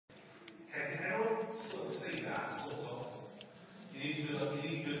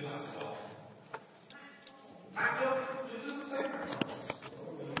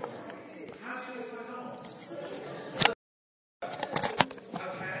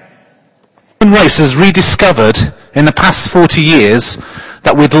human race has rediscovered in the past 40 years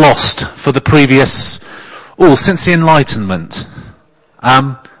that we'd lost for the previous, since the Enlightenment.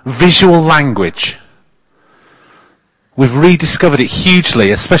 Visual language. We've rediscovered it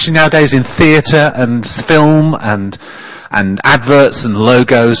hugely, especially nowadays in theatre and film and adverts and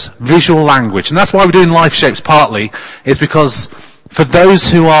logos. Visual language. And that's why we're doing Life Shapes partly, is because for those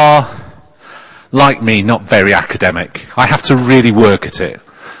who are, like me, not very academic, I have to really work at it.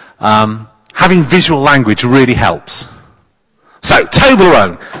 Having visual language really helps. So,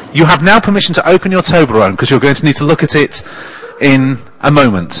 Toblerone. You have now permission to open your Toblerone because you're going to need to look at it in a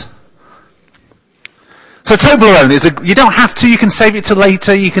moment. So Toblerone is you don't have to, you can save it to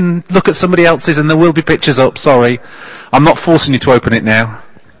later, you can look at somebody else's and there will be pictures up, sorry. I'm not forcing you to open it now.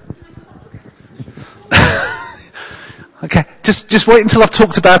 Okay, just wait until I've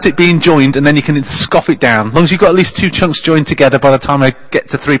talked about it being joined and then you can scoff it down. As long as you've got at least 2 chunks joined together, by the time I get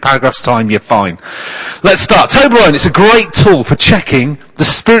to 3 paragraphs time, you're fine. Let's start. Toblerone, it's a great tool for checking the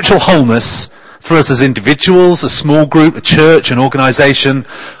spiritual wholeness for us as individuals, a small group, a church, an organisation,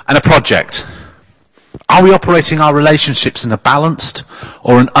 and a project. Are we operating our relationships in a balanced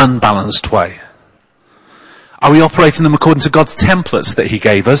or an unbalanced way? Are we operating them according to God's templates that He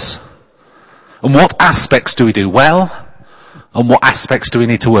gave us? And what aspects do we do well? And what aspects do we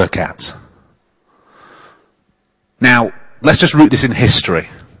need to work at? Now, let's just root this in history.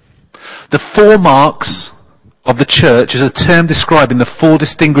 The 4 marks of the church is a term describing the 4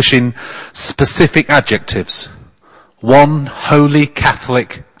 distinguishing specific adjectives. 1, holy,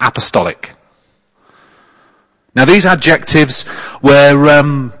 Catholic, apostolic. Now these adjectives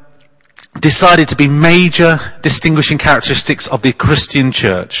were decided to be major distinguishing characteristics of the Christian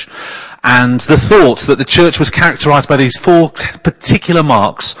church. And the thought that the church was characterized by these 4 particular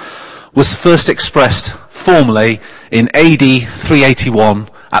marks was first expressed formally in AD 381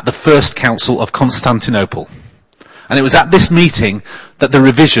 at the First Council of Constantinople. And it was at this meeting that the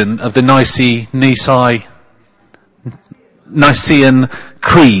revision of the Nicene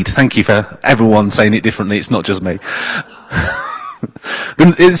Creed, thank you for everyone saying it differently, it's not just me.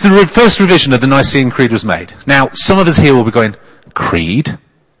 It's the first revision of the Nicene Creed was made. Now, some of us here will be going, creed?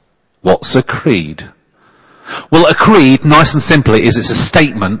 What's a creed? Well, a creed, nice and simply, it's a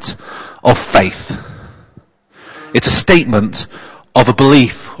statement of faith. It's a statement of a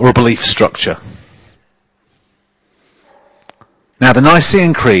belief or a belief structure. Now, the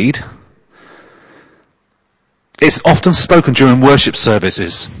Nicene Creed, it's often spoken during worship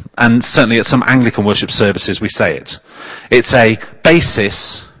services, and certainly at some Anglican worship services we say it. It's a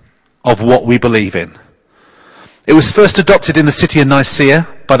basis of what we believe in. It was first adopted in the city of Nicaea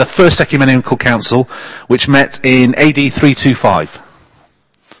by the First Ecumenical Council, which met in AD 325.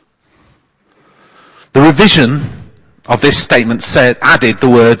 The revision of this statement added the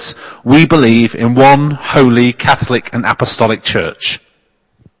words, we believe in one holy, Catholic and Apostolic Church.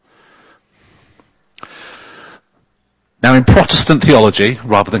 Now in Protestant theology,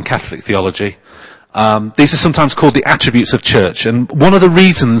 rather than Catholic theology, these are sometimes called the attributes of church. And one of the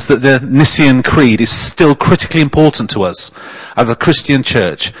reasons that the Nicene Creed is still critically important to us as a Christian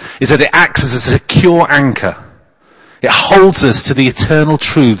church is that it acts as a secure anchor. It holds us to the eternal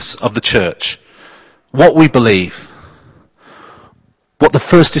truths of the church. What we believe. What the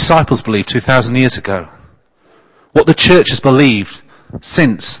first disciples believed 2,000 years ago. What the church has believed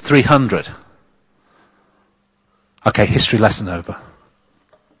since 300. Okay, history lesson over.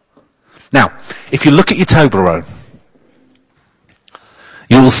 Now, if you look at your Toblerone,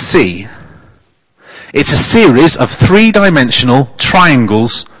 you will see it's a series of 3-dimensional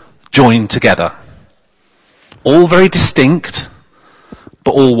triangles joined together. All very distinct,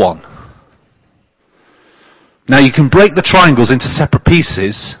 but all one. Now you can break the triangles into separate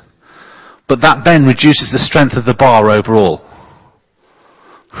pieces, but that then reduces the strength of the bar overall.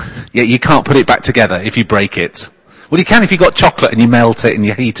 Yet you can't put it back together if you break it. Well, you can if you've got chocolate and you melt it and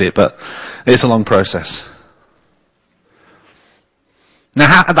you heat it, but it's a long process.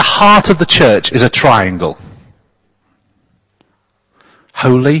 Now, at the heart of the church is a triangle.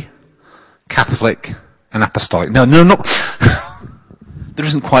 Holy, Catholic, and Apostolic. No, not... There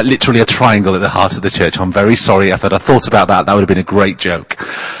isn't quite literally a triangle at the heart of the church. I'm very sorry. If I'd thought about that, that would have been a great joke.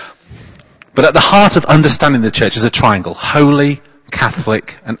 But at the heart of understanding the church is a triangle. Holy,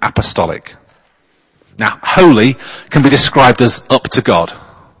 Catholic, and Apostolic. Now, holy can be described as up to God.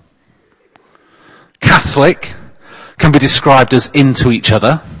 Catholic can be described as into each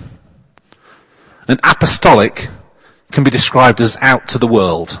other. And apostolic can be described as out to the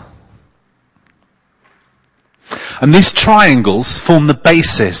world. And these triangles form the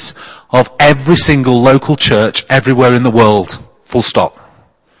basis of every single local church everywhere in the world. Full stop.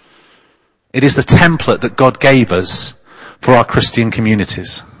 It is the template that God gave us for our Christian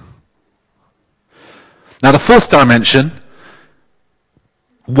communities. Now the fourth dimension,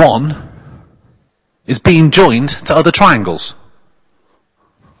 one, is being joined to other triangles.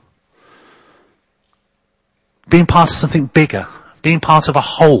 Being part of something bigger. Being part of a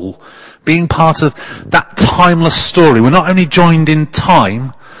whole. Being part of that timeless story. We're not only joined in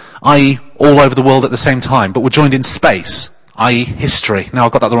time, i.e. all over the world at the same time, but we're joined in space, i.e. history. Now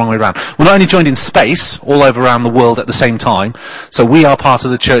I've got that the wrong way around. We're not only joined in space, all over around the world at the same time, so we are part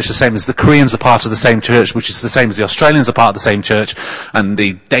of the church the same as the Koreans are part of the same church, which is the same as the Australians are part of the same church, and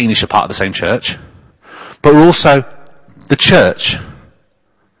the Danish are part of the same church. But we're also the church,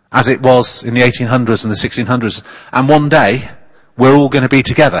 as it was in the 1800s and the 1600s, and one day, we're all going to be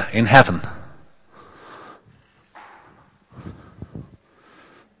together in heaven.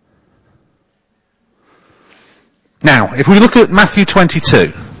 Now, if we look at Matthew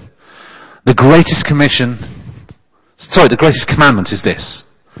 22, the greatest commandment is this.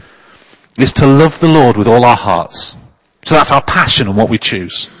 It is to love the Lord with all our hearts. So that's our passion and what we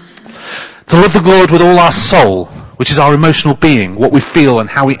choose. To love the Lord with all our soul, which is our emotional being, what we feel and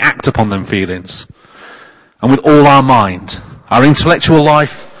how we act upon them feelings. And with all our mind, our intellectual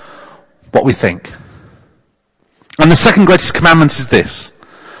life, what we think. And the second greatest commandment is this.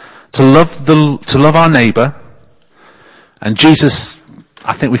 To love our neighbour. And Jesus,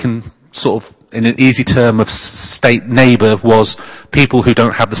 I think we can sort of, in an easy term of state, neighbour was people who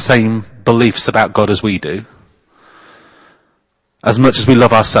don't have the same beliefs about God as we do. As much as we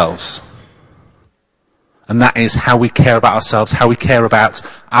love ourselves. And that is how we care about ourselves, how we care about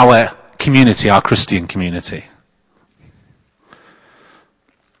our community, our Christian community.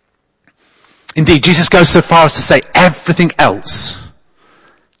 Indeed, Jesus goes so far as to say everything else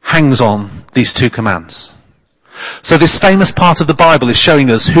hangs on these two commands. So this famous part of the Bible is showing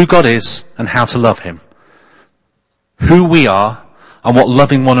us who God is and how to love him. Who we are and what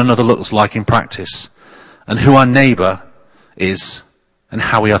loving one another looks like in practice. And who our neighbour is and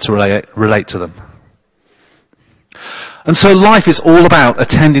how we are to relate to them. And so life is all about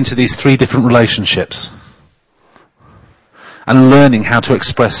attending to these three different relationships. And learning how to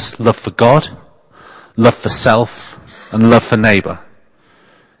express love for God, love for self, and love for neighbour.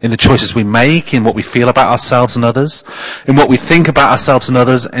 In the choices we make, in what we feel about ourselves and others, in what we think about ourselves and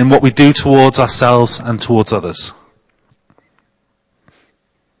others, in what we do towards ourselves and towards others.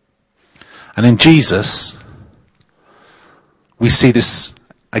 And in Jesus, we see this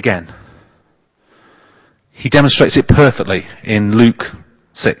again. He demonstrates it perfectly in Luke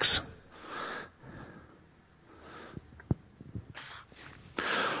 6.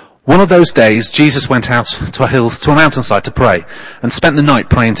 One of those days, Jesus went out to a mountainside to pray, and spent the night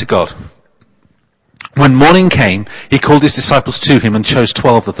praying to God. When morning came, he called his disciples to him and chose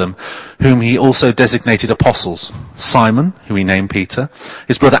 12 of them, whom he also designated apostles. Simon, who he named Peter,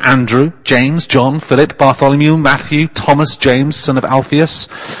 his brother Andrew, James, John, Philip, Bartholomew, Matthew, Thomas, James, son of Alphaeus,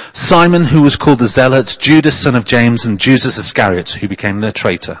 Simon, who was called the Zealot, Judas, son of James, and Judas Iscariot, who became their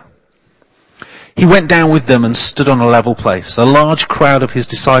traitor. He went down with them and stood on a level place. A large crowd of his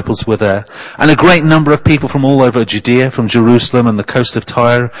disciples were there, and a great number of people from all over Judea, from Jerusalem and the coast of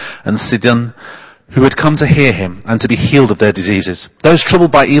Tyre and Sidon, who had come to hear him and to be healed of their diseases. Those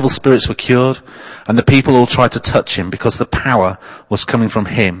troubled by evil spirits were cured, and the people all tried to touch him because the power was coming from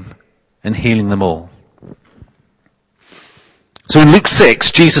him and healing them all. So in Luke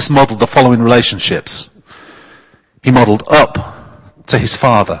 6, Jesus modelled the following relationships. He modelled up to his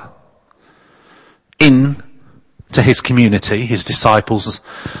Father, in to his community, his disciples,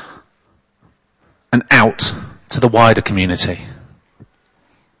 and out to the wider community.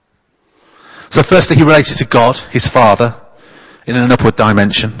 So firstly, he related to God, his Father, in an upward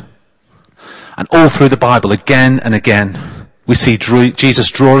dimension. And all through the Bible, again and again, we see Jesus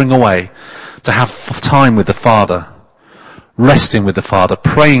drawing away to have time with the Father, resting with the Father,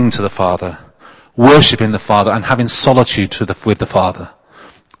 praying to the Father, worshipping the Father, and having solitude with the Father,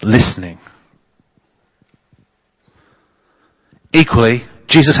 listening. Equally,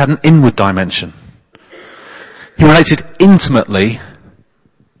 Jesus had an inward dimension. He related intimately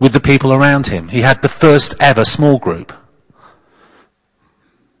with the people around him. He had the first ever small group.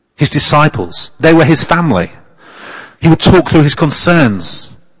 His disciples, they were his family. He would talk through his concerns.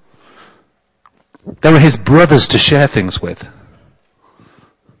 They were his brothers to share things with.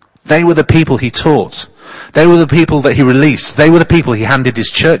 They were the people he taught. They were the people that he released. They were the people he handed his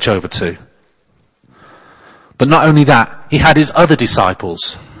church over to. But not only that, he had his other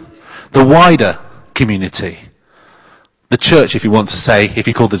disciples, the wider community, the church, if you want to say, if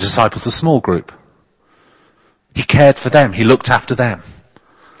you call the disciples a small group. He cared for them. He looked after them.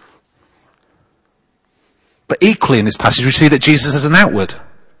 But equally in this passage we see that Jesus has an outward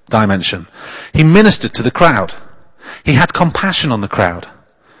dimension. He ministered to the crowd. He had compassion on the crowd.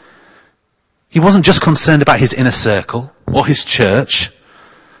 He wasn't just concerned about his inner circle or his church.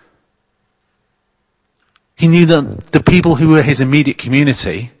 He knew that the people who were his immediate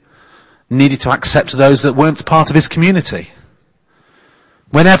community needed to accept those that weren't part of his community.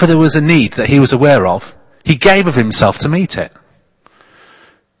 Whenever there was a need that he was aware of, he gave of himself to meet it.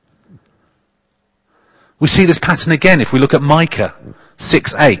 We see this pattern again if we look at Micah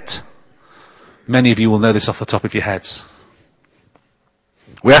 6:8. Many of you will know this off the top of your heads.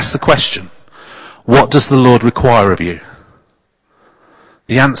 We ask the question, what does the Lord require of you?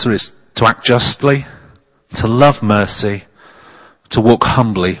 The answer is to act justly, to love mercy, to walk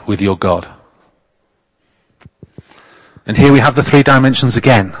humbly with your God. And here we have the three dimensions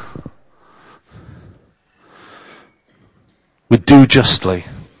again. We do justly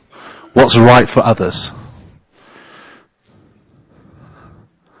what's right for others.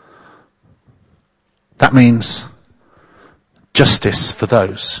 That means justice for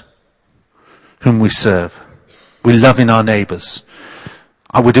those whom we serve. We're loving our neighbours.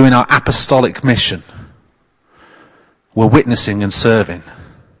 We're doing our apostolic mission. We're witnessing and serving.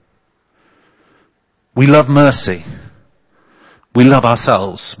 We love mercy. We love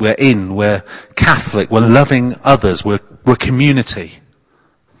ourselves. We're Catholic. We're loving others. We're community.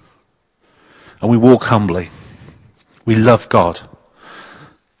 And we walk humbly. We love God.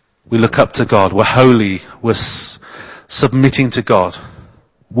 We look up to God. We're holy. We're submitting to God.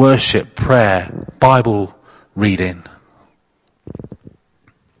 Worship, prayer, Bible reading.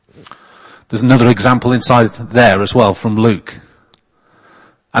 There's another example inside there as well from Luke.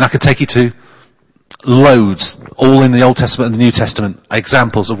 And I could take you to loads, all in the Old Testament and the New Testament,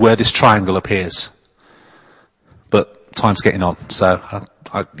 examples of where this triangle appears. But time's getting on, so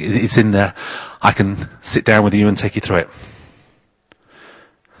it's in there. I can sit down with you and take you through it.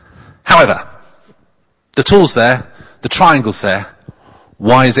 However, the tool's there, the triangle's there.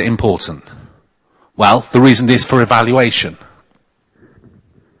 Why is it important? Well, the reason is for evaluation.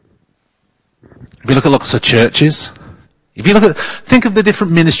 If you look at lots of churches, think of the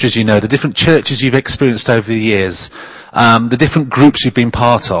different ministries you know, the different churches you've experienced over the years, the different groups you've been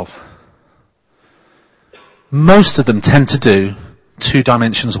part of. Most of them tend to do two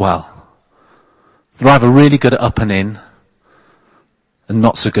dimensions well. They're either really good at up and in, and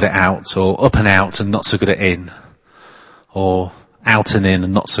not so good at out, or up and out and not so good at in, or out and in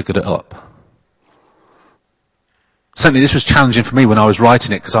and not so good at up. Certainly this was challenging for me when I was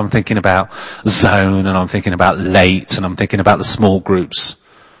writing it, because I'm thinking about zone, and I'm thinking about late, and I'm thinking about the small groups,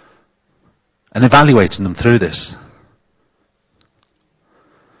 and evaluating them through this.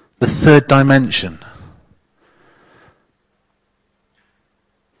 The third dimension.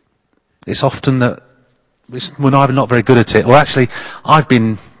 It's often that we're either not very good at it, or actually I've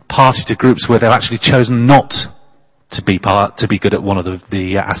been party to groups where they've actually chosen not to be good at one of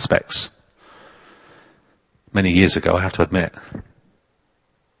the aspects. Many years ago, I have to admit.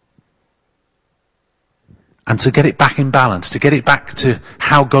 And to get it back in balance, to get it back to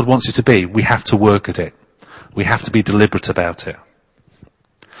how God wants it to be, we have to work at it. We have to be deliberate about it.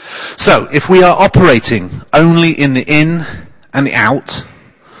 So, if we are operating only in the in and the out,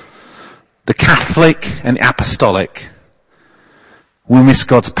 the Catholic and the apostolic, we miss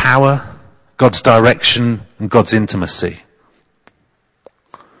God's power, God's direction, and God's intimacy.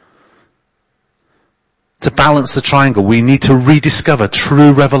 To balance the triangle, we need to rediscover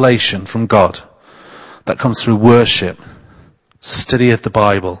true revelation from God that comes through worship, study of the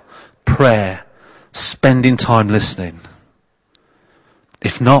Bible, prayer, spending time listening.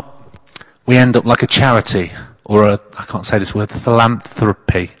 If not, we end up like a charity, or I can't say this word,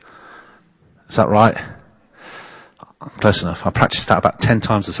 philanthropy. Is that right? Close enough. I practiced that about 10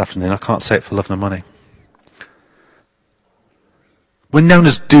 times this afternoon. I can't say it for love nor money. We're known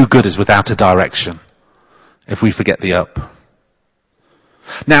as do-gooders without a direction, if we forget the up.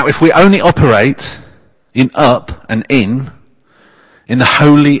 Now, if we only operate in up and in the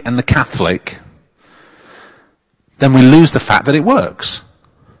holy and the Catholic, then we lose the fact that it works.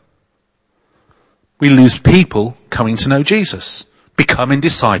 We lose people coming to know Jesus, becoming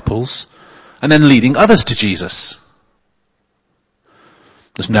disciples, and then leading others to Jesus.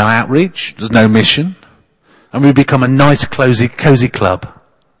 There's no outreach, there's no mission, and we become a nice, cozy club,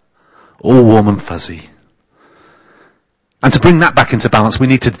 all warm and fuzzy. And to bring that back into balance, we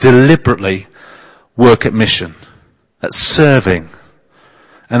need to deliberately work at mission, at serving,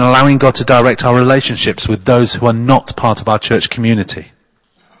 and allowing God to direct our relationships with those who are not part of our church community.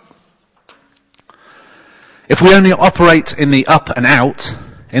 If we only operate in the up and out,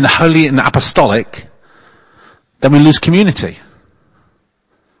 in the holy and the apostolic, then we lose community.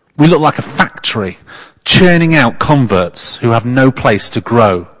 We look like a factory, churning out converts who have no place to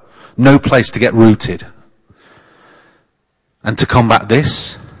grow, no place to get rooted. And to combat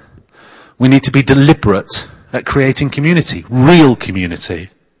this, we need to be deliberate at creating community, real community.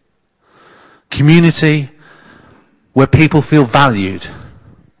 Community where people feel valued,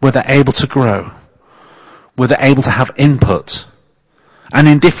 where they're able to grow, where they're able to have input, and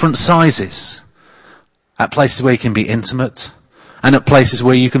in different sizes, at places where you can be intimate, and at places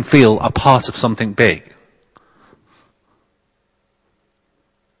where you can feel a part of something big.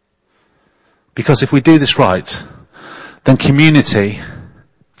 Because if we do this right, then community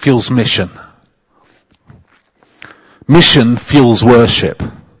fuels mission. Mission fuels worship.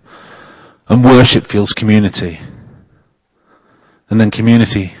 And worship fuels community. And then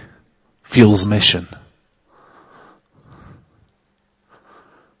community fuels mission.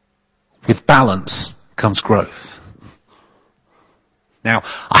 With balance comes growth. Now,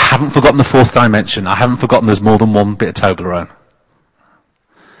 I haven't forgotten the fourth dimension. I haven't forgotten there's more than one bit of Toblerone.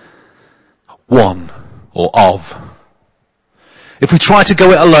 One, or of. If we try to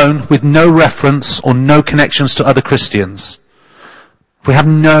go it alone with no reference or no connections to other Christians, if we have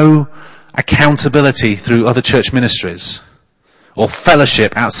no accountability through other church ministries or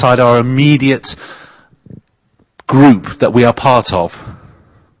fellowship outside our immediate group that we are part of,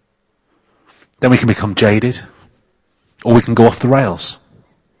 then we can become jaded or we can go off the rails.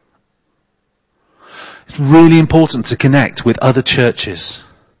 It's really important to connect with other churches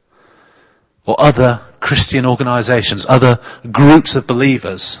or other Christian organisations, other groups of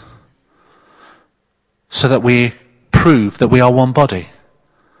believers, so that we prove that we are one body,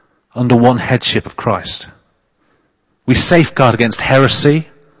 under one headship of Christ. We safeguard against heresy,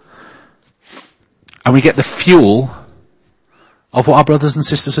 and we get the fuel of what our brothers and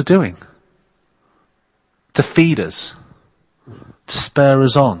sisters are doing, to feed us, to spur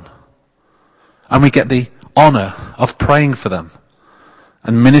us on. And we get the honour of praying for them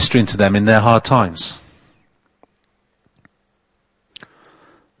and ministering to them in their hard times.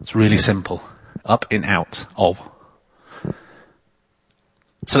 It's really simple. Up, in, out, of.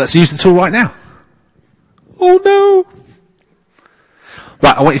 So let's use the tool right now. Oh no!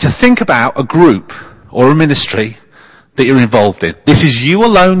 Right, I want you to think about a group or a ministry that you're involved in. This is you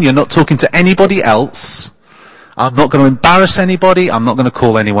alone, you're not talking to anybody else. I'm not going to embarrass anybody, I'm not going to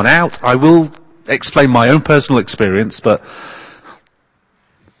call anyone out. I will explain my own personal experience, but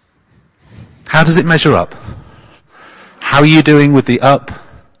how does it measure up? How are you doing with the up,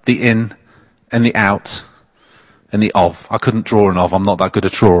 the in, and the out, and the of? I couldn't draw an of, I'm not that good a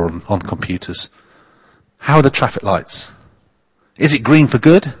drawer on computers. How are the traffic lights? Is it green for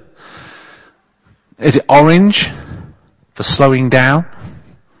good? Is it orange for slowing down?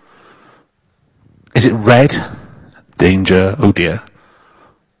 Is it red? Danger, oh dear.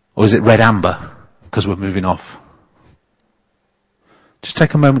 Or is it red amber? Because we're moving off. Just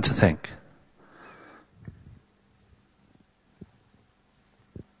take a moment to think.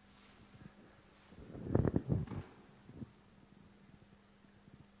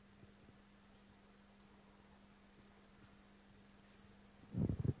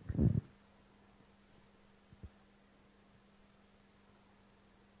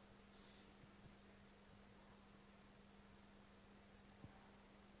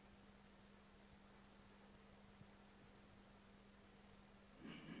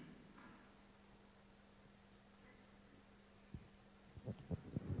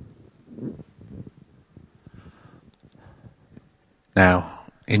 Now,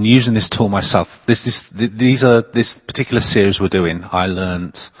 in using this tool myself, this particular series we're doing, I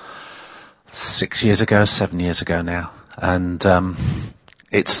learned 7 years ago now, and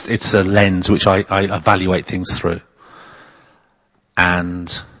it's a lens which I evaluate things through.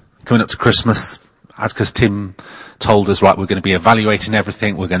 And coming up to Christmas, because Tim told us, right, we're going to be evaluating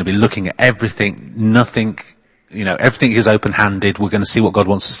everything, we're going to be looking at everything, nothing, everything is open-handed, we're going to see what God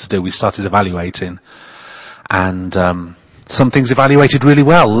wants us to do. We started evaluating, and some things evaluated really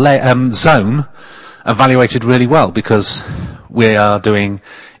well. Zone evaluated really well because we are doing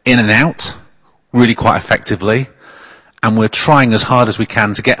in and out really quite effectively, and we're trying as hard as we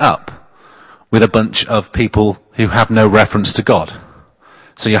can to get up with a bunch of people who have no reference to God.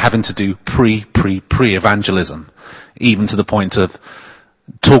 So you're having to do pre-evangelism, even to the point of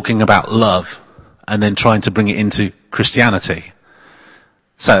talking about love and then trying to bring it into Christianity.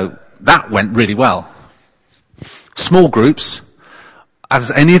 So that went really well. Small groups,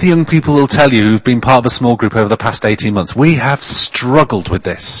 as any of the young people will tell you who've been part of a small group over the past 18 months, we have struggled with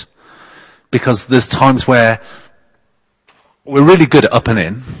this. Because there's times where we're really good at up and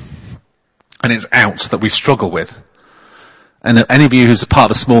in, and it's out that we struggle with. And any of you who's a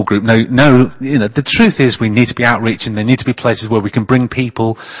part of a small group know, the truth is we need to be outreaching. There need to be places where we can bring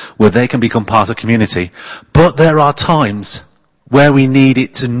people, where they can become part of community. But there are times where we need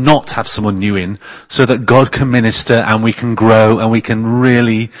it to not have someone new in, so that God can minister and we can grow and we can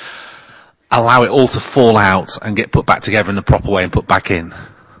really allow it all to fall out and get put back together in the proper way and put back in.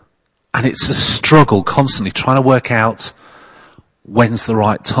 And it's a struggle constantly trying to work out when's the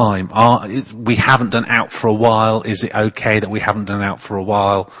right time. We haven't done out for a while. Is it okay that we haven't done out for a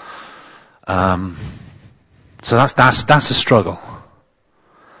while? So that's a struggle.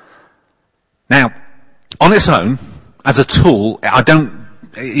 Now, on its own, as a tool,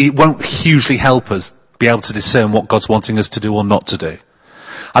 it won't hugely help us be able to discern what God's wanting us to do or not to do.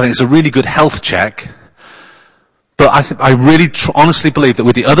 I think it's a really good health check. But I really honestly believe that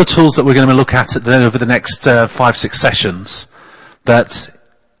with the other tools that we're going to look at over the next 5-6 sessions, that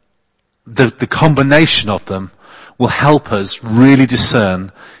the combination of them will help us really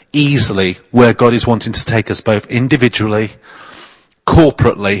discern easily where God is wanting to take us, both individually,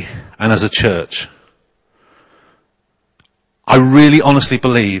 corporately, and as a church. I really honestly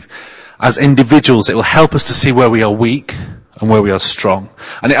believe as individuals it will help us to see where we are weak and where we are strong.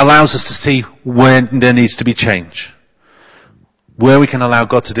 And it allows us to see where there needs to be change, where we can allow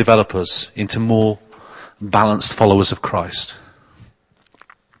God to develop us into more balanced followers of Christ.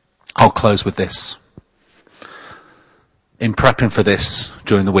 I'll close with this. In prepping for this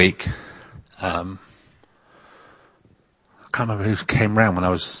during the week, I can't remember who came round when I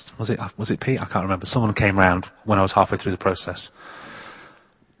was it Pete? I can't remember. Someone came round when I was halfway through the process.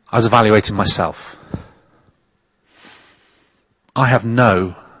 I was evaluating myself. I have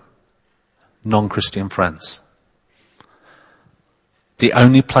no non-Christian friends. The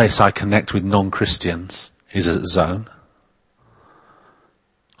only place I connect with non-Christians is at Zone.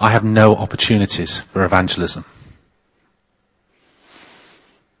 I have no opportunities for evangelism.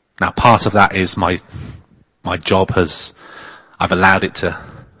 Now, part of that is my job I've allowed it to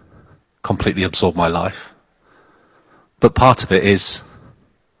completely absorb my life. But part of it is,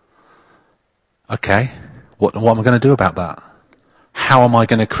 okay, what am I going to do about that? How am I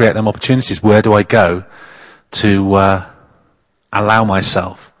going to create them opportunities? Where do I go to allow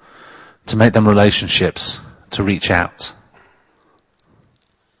myself to make them relationships, to reach out?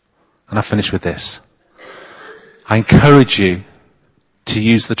 And I finish with this. I encourage you to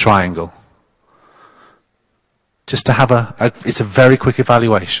use the triangle. Just to have it's a very quick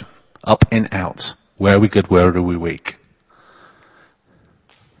evaluation. Up in, out. Where are we good? Where are we weak?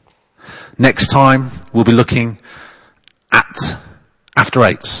 Next time, we'll be looking at after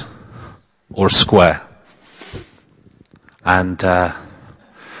eights, or a square. And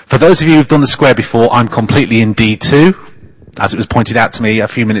for those of you who've done the square before, I'm completely in D2, as it was pointed out to me a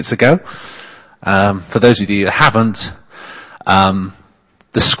few minutes ago. For those of you that haven't, the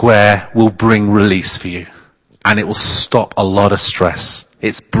square will bring release for you, and it will stop a lot of stress.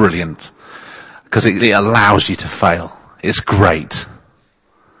 It's brilliant, because it allows you to fail. It's great.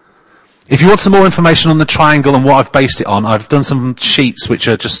 If you want some more information on the triangle and what I've based it on, I've done some sheets which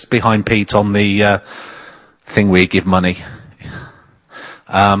are just behind Pete on the thing where you give money.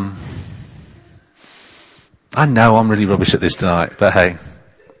 I know I'm really rubbish at this tonight, but hey.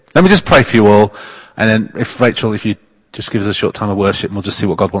 Let me just pray for you all, and then if you just give us a short time of worship, and we'll just see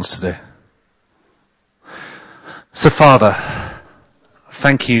what God wants to do. So Father,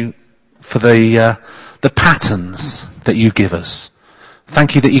 thank you for the patterns that you give us.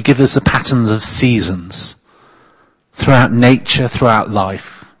 Thank you that you give us the patterns of seasons throughout nature, throughout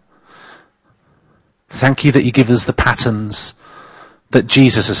life. Thank you that you give us the patterns that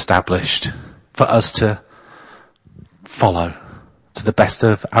Jesus established for us to follow to the best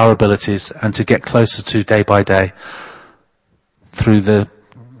of our abilities and to get closer to day by day through the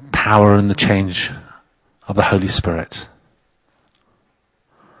power and the change of the Holy Spirit.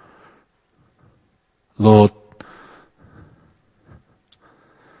 Lord,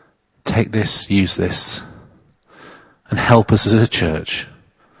 take this, use this, and help us as a church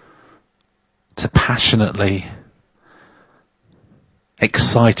to passionately,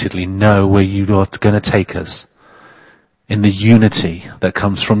 excitedly know where you are going to take us in the unity that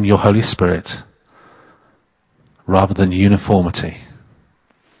comes from your Holy Spirit rather than uniformity.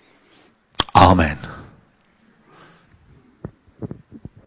 Amen.